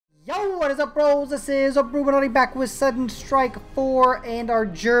What is up, bros? This is Bruchminati back with Sudden Strike 4 and our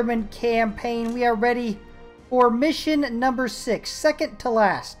German campaign. We are ready for mission number 6, second to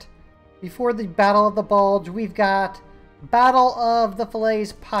last. Before the Battle of the Bulge, we've got Battle of the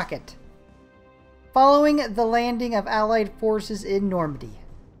Falaise Pocket. Following the landing of Allied forces in Normandy,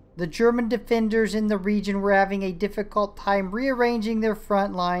 the German defenders in the region were having a difficult time rearranging their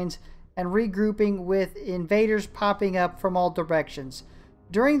front lines and regrouping, with invaders popping up from all directions.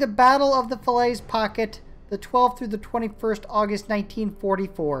 During the Battle of the Falaise Pocket, the 12th through the 21st August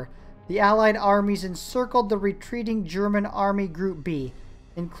 1944, the Allied armies encircled the retreating German Army Group B,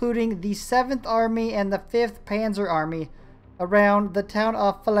 including the 7th Army and the 5th Panzer Army, around the town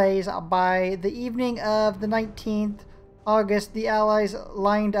of Falaise. By the evening of the 19th August, the Allies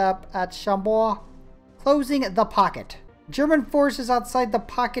lined up at Chambord, closing the pocket. German forces outside the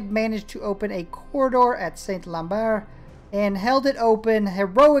pocket managed to open a corridor at Saint-Lambert and held it open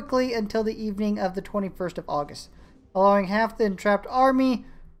heroically until the evening of the 21st of August, allowing half the entrapped army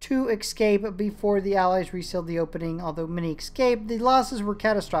to escape before the Allies resealed the opening. Although many escaped, the losses were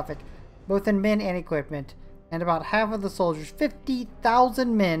catastrophic, both in men and equipment, and about half of the soldiers,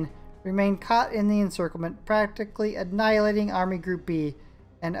 50,000 men, remained caught in the encirclement, practically annihilating Army Group B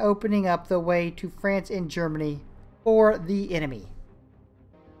and opening up the way to France and Germany for the enemy.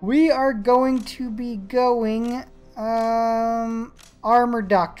 We are going to be going Armor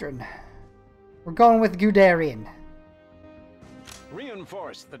Doctrine. We're going with Guderian.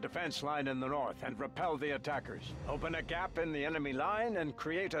 Reinforce the defense line in the north and repel the attackers. Open a gap in the enemy line and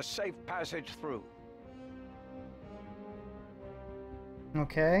create a safe passage through.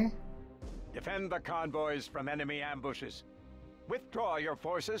 Okay. Defend the convoys from enemy ambushes. Withdraw your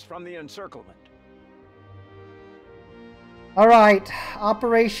forces from the encirclement. Alright,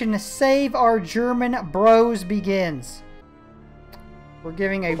 Operation Save Our German Bros begins. We're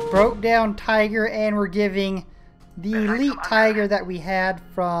giving a broke down Tiger, and we're giving the elite Tiger that we had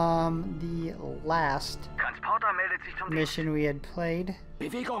from the last mission we had played.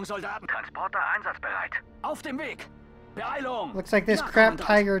 Bewegung, Soldaten. Transporter einsatzbereit. Auf dem Weg. Beeilung. Looks like this crap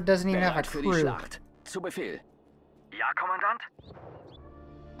Tiger doesn't even have a crew. Zu Befehl. Ja, Kommandant.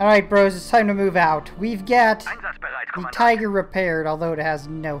 Alright, bros, it's time to move out. We've got the Tiger repaired, although it has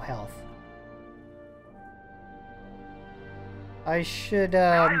no health. I should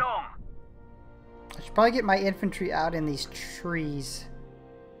probably get my infantry out in these trees.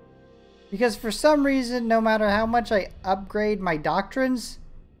 Because for some reason, no matter how much I upgrade my doctrines,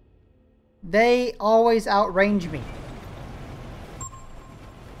 they always outrange me.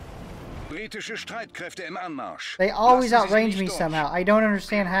 Britische Streitkräfte im Anmarsch. They always outrange me somehow. I don't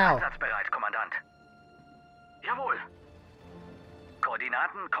understand how. Jawohl.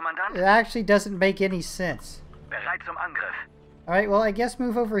 Koordinaten, Kommandant. It actually doesn't make any sense. Bereit zum Angriff. Alright, well, I guess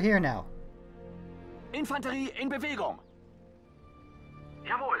move over here now. Infanterie in Bewegung.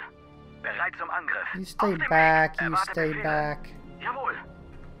 Jawohl. Bereit zum Angriff. You stay back, you stay back. Jawohl.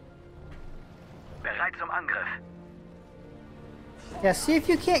 Bereit zum Angriff. Yeah, see if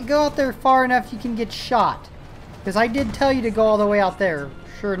you can't go out there far enough, you can get shot. Because I did tell you to go all the way out there,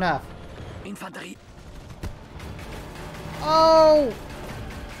 sure enough. Infanterie. Oh!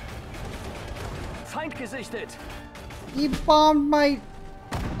 Feind gesichtet. He bombed my...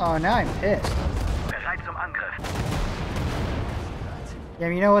 Oh, now I'm pissed. Bereit zum Angriff. Yeah,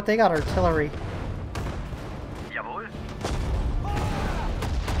 you know what? They got artillery. Jawohl.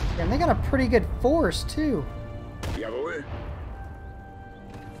 Yeah, and they got a pretty good force, too. Jawohl.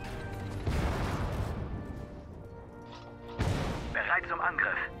 Bereit zum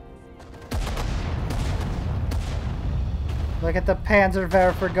Angriff. Look at the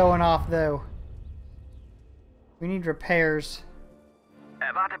Panzerwerfer going off, though. We need repairs.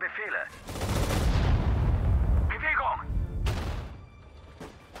 Erwarte Befehle.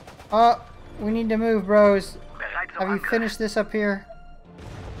 Bewegung. We need to move, bros. Bereit zum Have you Angriff. finished this up here?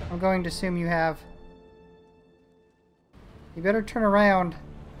 I'm going to assume you have. You better turn around.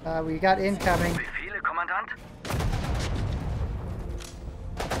 We got incoming. Befehle, Kommandant.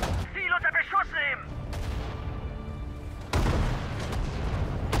 Ziel unter Beschuss nehmen.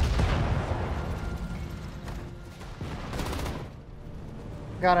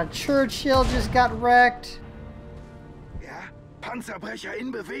 Got a Churchill just got wrecked. Ja, Panzerbrecher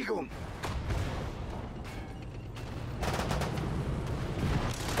in Bewegung.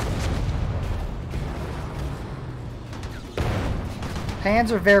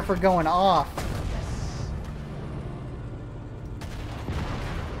 Panzerwerfer going off.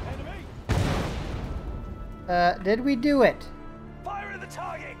 Did we do it? Fire the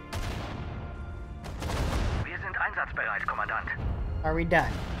target. Wir sind einsatzbereit, Kommandant. Are we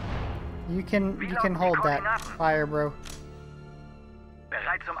done? You can hold that fire, bro.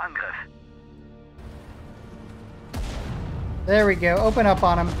 Bereit zum Angriff. There we go. Open up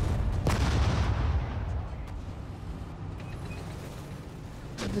on him.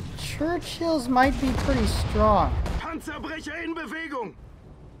 The Churchills might be pretty strong. Panzerbrecher in Bewegung!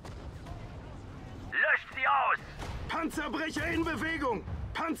 Löscht sie aus! Panzerbrecher in Bewegung!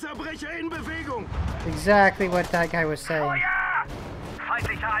 Panzerbrecher in Bewegung! Exactly what that guy was saying. Feuer!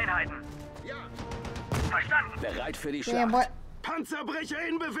 Feindliche Einheiten. Ja! Verstanden. Bereit für die Damn, Schlacht. what? Panzerbrecher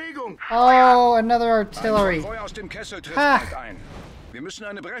in Bewegung! Oh, another Ein artillery. Konvoi aus dem Kessel trifft Ha! bald ein. Wir müssen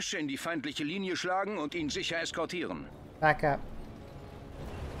eine Bresche in die feindliche Linie schlagen und ihn sicher eskortieren. Back up.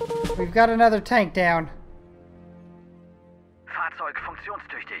 We've got another tank down. Fahrzeug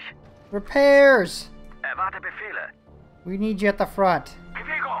funktionstüchtig. Repairs! Erwarte Befehle. We need you at the front.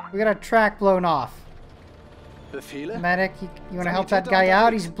 Bewegung! We got a track blown off. Befehle? Medic, you want to help that guy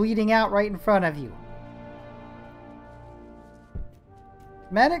out? He's bleeding out right in front of you.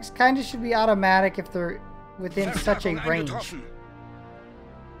 Medics kind of should be automatic if they're within such a Verstärkung range. eingetroffen.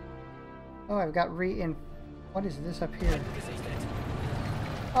 Oh, I've got what is this up here?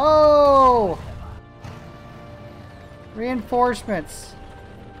 Oh! Reinforcements.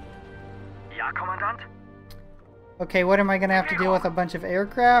 Ja, Kommandant. Okay, what am I gonna have to deal with? A bunch of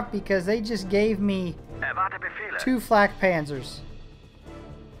aircraft? Because they just gave me Erwarte Befehle. 2 flak panzers.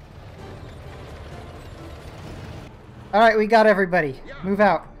 Alright, we got everybody. Move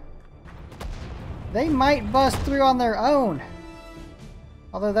out. They might bust through on their own.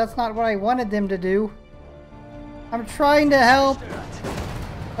 Although that's not what I wanted them to do. I'm trying to help.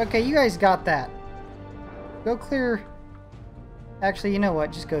 Okay, you guys got that. Go clear. Actually, you know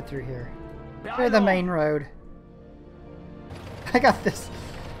what? Just go through here. Clear the main road. I got this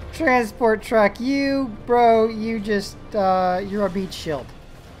transport truck. You, bro, you just, you're a beach shield.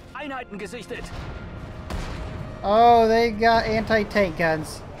 Einheiten gesichtet. Oh, they got anti-tank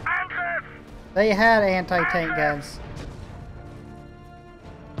guns. Angriff! They had anti-tank guns.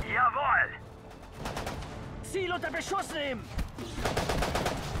 Jawohl! Ziel unter Beschuss nehmen!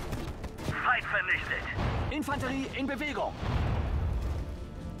 Feind vernichtet. Infanterie in Bewegung.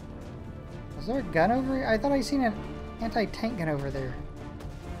 Is there a gun over here? I thought I seen an anti-tank gun over there.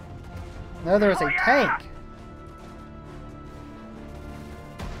 No, there was a tank.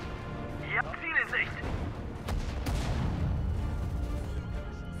 Ja, Ziel in Sicht.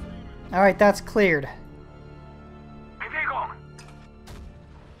 Alright, that's cleared. Bewegung.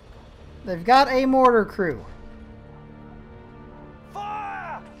 They've got a mortar crew.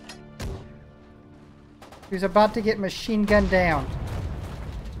 Feuer! Who's about to get machine gunned down.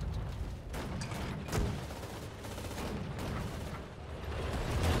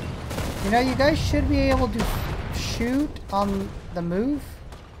 You know, you guys should be able to shoot on the move.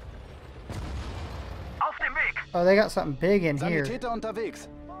 Auf dem Weg. Oh, they got something big in here. Sanitäter unterwegs.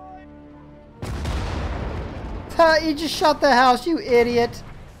 Ha, you just shot the house, you idiot.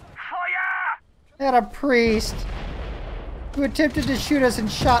 Feuer! They had a priest who attempted to shoot us and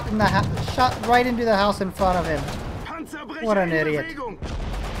shot right into the house in front of him. Panzerbrecher What an in idiot. Bewegung!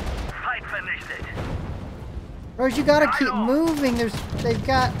 Feind vernichtet. Rose, you gotta keep moving. They've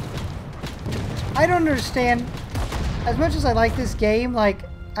got... I don't understand. As much as I like this game, like,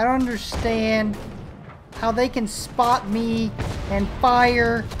 I don't understand how they can spot me and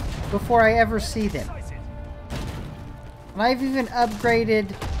fire before I ever see them. And I've even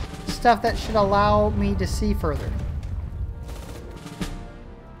upgraded stuff that should allow me to see further.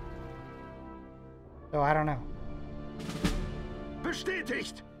 So I don't know.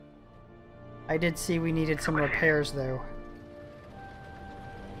 Bestätigt! I did see we needed some repairs though.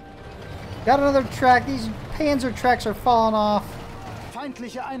 Got another track. These Panzer tracks are falling off.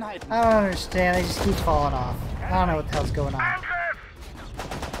 Feindliche Einheiten. I don't understand. They just keep falling off. I don't know what the hell's going on. Angriff!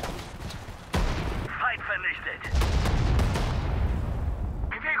 Feind vernichtet.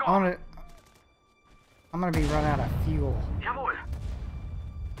 Bewegung. I'm gonna be running out of fuel. Jawohl.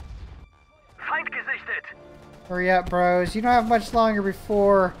 Feind gesichtet. Hurry up, bros. You don't have much longer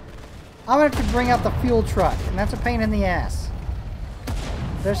before I'm gonna have to bring out the fuel truck, and that's a pain in the ass.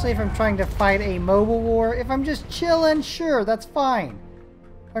 Especially if I'm trying to fight a mobile war. If I'm just chilling, sure, that's fine.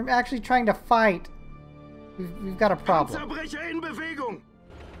 If I'm actually trying to fight, we've got a problem. Panzerbrecher in Bewegung!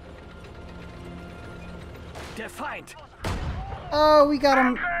 Der Feind. Oh, we got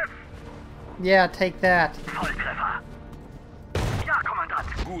him. Angriff! Yeah, take that. Volltreffer. Ja,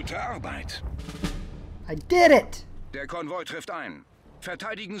 Kommandant. Gute Arbeit! I did it! Der Konvoi trifft ein.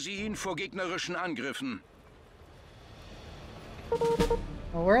 Verteidigen Sie ihn vor gegnerischen Angriffen.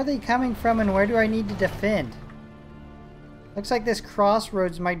 Well, where are they coming from and where do I need to defend? Looks like this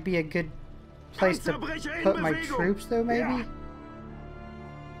crossroads might be a good place to put my troops, though, maybe?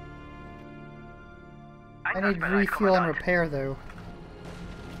 I need refuel and repair, though.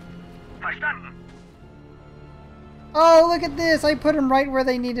 Verstanden. Oh, look at this! I put them right where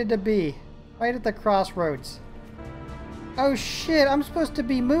they needed to be. Right at the crossroads. Oh shit, I'm supposed to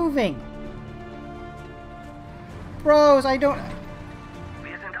be moving! Bros, I don't...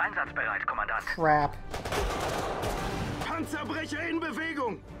 Wir sind einsatzbereit, Kommandant. Crap. Panzerbrecher in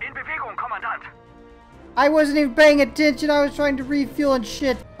Bewegung! In Bewegung, Kommandant. I wasn't even paying attention, I was trying to refuel and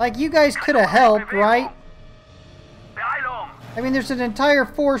shit. Like, you guys could have helped, right? Beeilung. I mean, there's an entire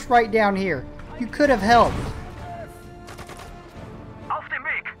force right down here. You could have helped. Auf dem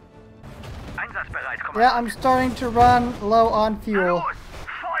Weg. Einsatzbereit, Kommandant. Yeah, I'm starting to run low on fuel. Los,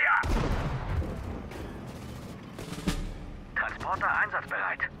 Feuer. Transporter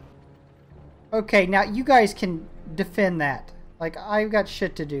einsatzbereit. Okay, now you guys can defend that. Like, I've got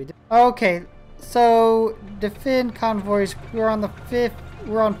shit to do. Okay, so defend convoys. We're on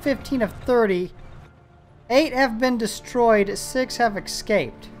 15 of 30. 8 have been destroyed, 6 have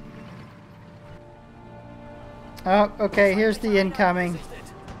escaped. Oh, okay, here's the incoming.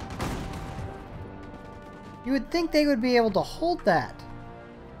 You would think they would be able to hold that.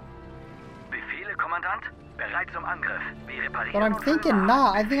 Befehle, Kommandant. Bereit zum Angriff. Wir reparieren But I'm und füllen thinking nach.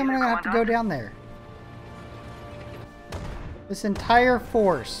 not. I think I'm Befehle, gonna have to go Kommandant. down there. This entire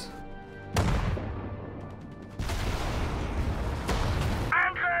force.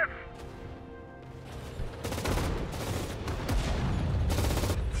 Angriff!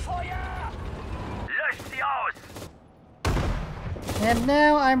 Feuer! Löscht sie aus! And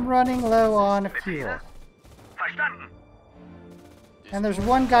now I'm running low on fuel. Befehle? Verstanden. And there's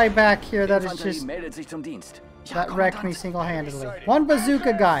one guy back here that is just... meldet sich zum Dienst. that wrecked me single-handedly. One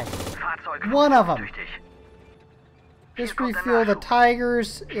bazooka guy. Fahrzeug One of 'em. funktionstüchtig. Just refuel the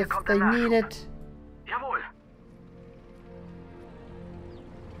Tigers if they need it. Jawohl.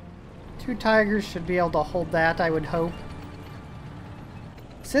 2 Tigers should be able to hold that, I would hope.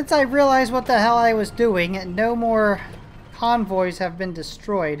 Since I realized what the hell I was doing, no more convoys have been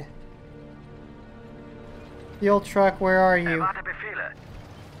destroyed. Fuel truck, where are you? Erwarte Befehle.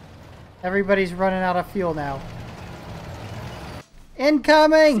 Everybody's running out of fuel now.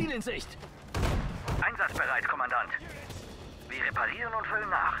 Incoming! Ziel in Sicht. Einsatzbereit, Kommandant. Wir reparieren und füllen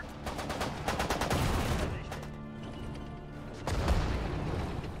nach.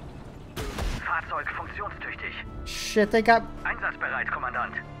 Fahrzeug funktionstüchtig. Shit, they got Einsatzbereit,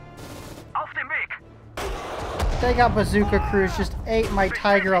 Kommandant. Auf dem Weg. bazooka crews just ate my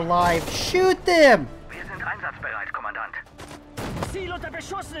Tiger alive. Shoot them! Wir sind einsatzbereit, Kommandant. Ziel unter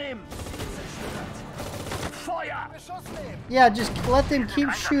Beschuss nehmen. Feuer. Yeah, just let them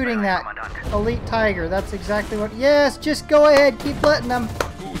keep shooting that elite Tiger. That's exactly what... Yes, just go ahead. Keep letting them.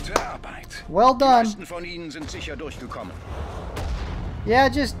 Gute Arbeit. Well Die done. meisten von ihnen sind sicher durchgekommen. Yeah,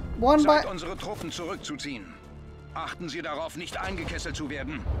 just one by... Zeit, unsere Truppen zurückzuziehen. Achten Sie darauf, nicht eingekesselt zu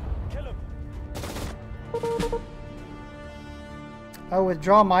werden. Oh,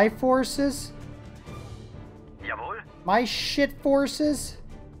 withdraw my forces? Jawohl. My shit forces?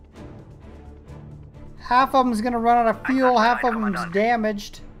 Half of them's gonna run out of fuel, half of them's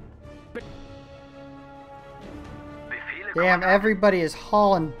damaged. Befehle, Damn, Kommandant. everybody is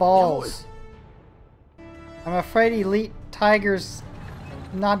hauling balls. I'm afraid Elite Tiger's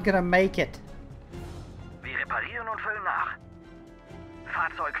not gonna make it. Wir reparieren und füllen nach.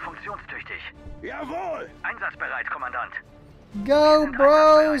 Fahrzeug funktionstüchtig. Jawohl! Einsatzbereit, Kommandant. Go,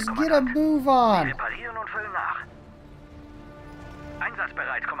 bros! Get a move Wir on! reparieren und füllen nach.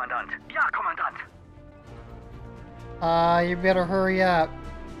 Einsatzbereit, Kommandant. Ja, Kommandant. You better hurry up.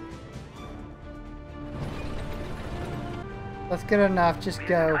 That's good enough, just Wir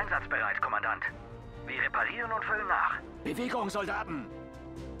go. sind einsatzbereit, Kommandant. Wir reparieren und füllen nach. Bewegung, Soldaten.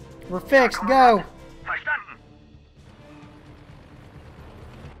 We're fixed, go! Kommandant. Verstanden.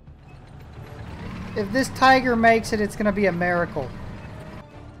 If this Tiger makes it, it's gonna be a miracle.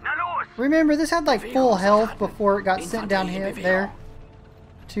 Na los! Remember, this had like full health before it got sent down here there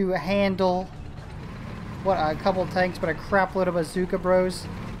to handle what, a couple tanks, but a crap load of bazooka bros.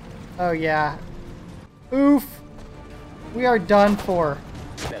 Oh yeah. Oof. We are done for.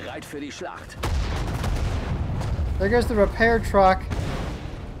 Bereit für die Schlacht. There goes the repair truck.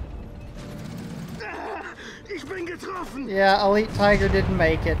 Ich bin getroffen! Yeah, Elite Tiger didn't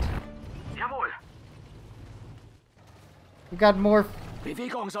make it. Jawohl. We got more.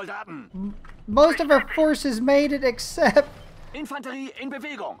 Bewegung, Soldaten. Most of our forces made it except Infanterie in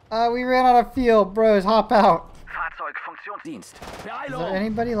Bewegung. we ran out of fuel. Bros, hop out. Fahrzeug funktionsdienst. Dienst. Is there Beeilung.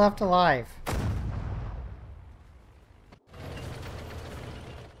 anybody left alive?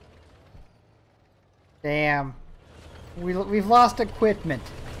 Damn. We've lost equipment.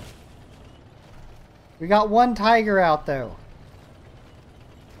 We got one tiger out, though.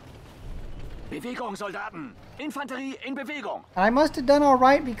 Bewegung, Soldaten! Infanterie in Bewegung! I must have done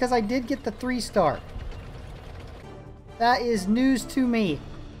alright because I did get the 3-star. That is news to me.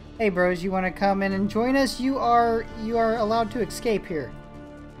 Hey bros, you want to come in and join us? You are allowed to escape here.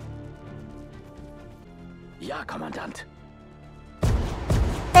 Ja, Kommandant.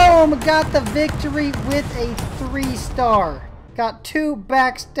 Boom! Got the victory with a 3-star. Got 2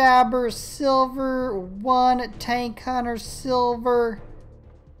 backstabbers silver, 1 tank hunter silver.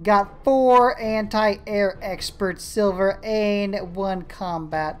 Got 4 anti-air experts silver and 1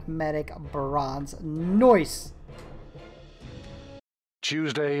 combat medic bronze. Nice.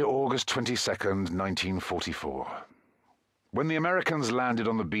 Tuesday, August 22nd, 1944. When the Americans landed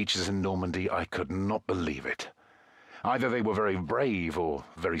on the beaches in Normandy, I could not believe it. Either they were very brave or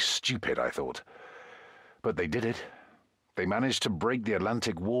very stupid, I thought. But they did it. They managed to break the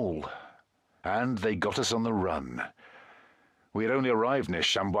Atlantic Wall. And they got us on the run. We had only arrived near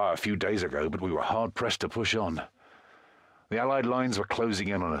Chambois a few days ago, but we were hard-pressed to push on. The Allied lines were closing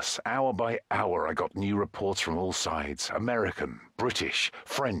in on us. Hour by hour, I got new reports from all sides. American, British,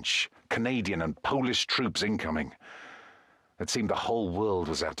 French, Canadian, and Polish troops incoming. It seemed the whole world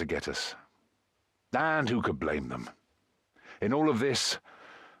was out to get us. And who could blame them? In all of this,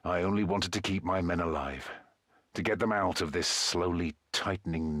 I only wanted to keep my men alive, to get them out of this slowly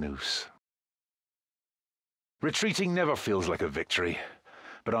tightening noose. Retreating never feels like a victory,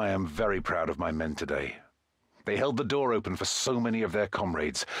 but I am very proud of my men today. They held the door open for so many of their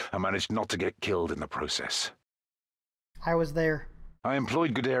comrades and managed not to get killed in the process. I was there. I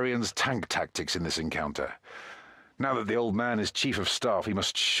employed Guderian's tank tactics in this encounter. Now that the old man is chief of staff, he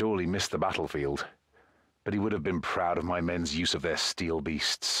must surely miss the battlefield. But he would have been proud of my men's use of their steel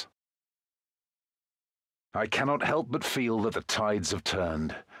beasts. I cannot help but feel that the tides have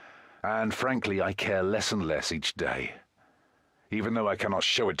turned, and frankly I care less and less each day. Even though I cannot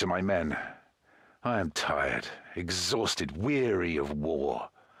show it to my men, I am tired, exhausted, weary of war.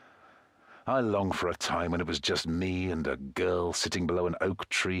 I long for a time when it was just me and a girl sitting below an oak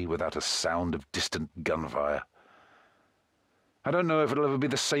tree without a sound of distant gunfire. I don't know if it'll ever be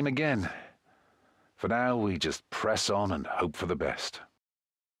the same again. For now, we just press on and hope for the best.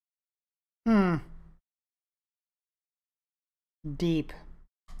 Deep.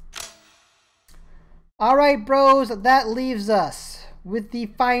 Alright, bros, that leaves us with the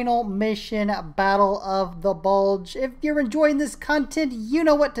final mission, Battle of the Bulge. If you're enjoying this content, you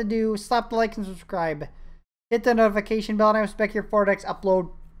know what to do. Slap the like and subscribe. Hit the notification bell, and I expect your 4 next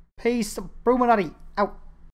upload. Peace, Bruchminati.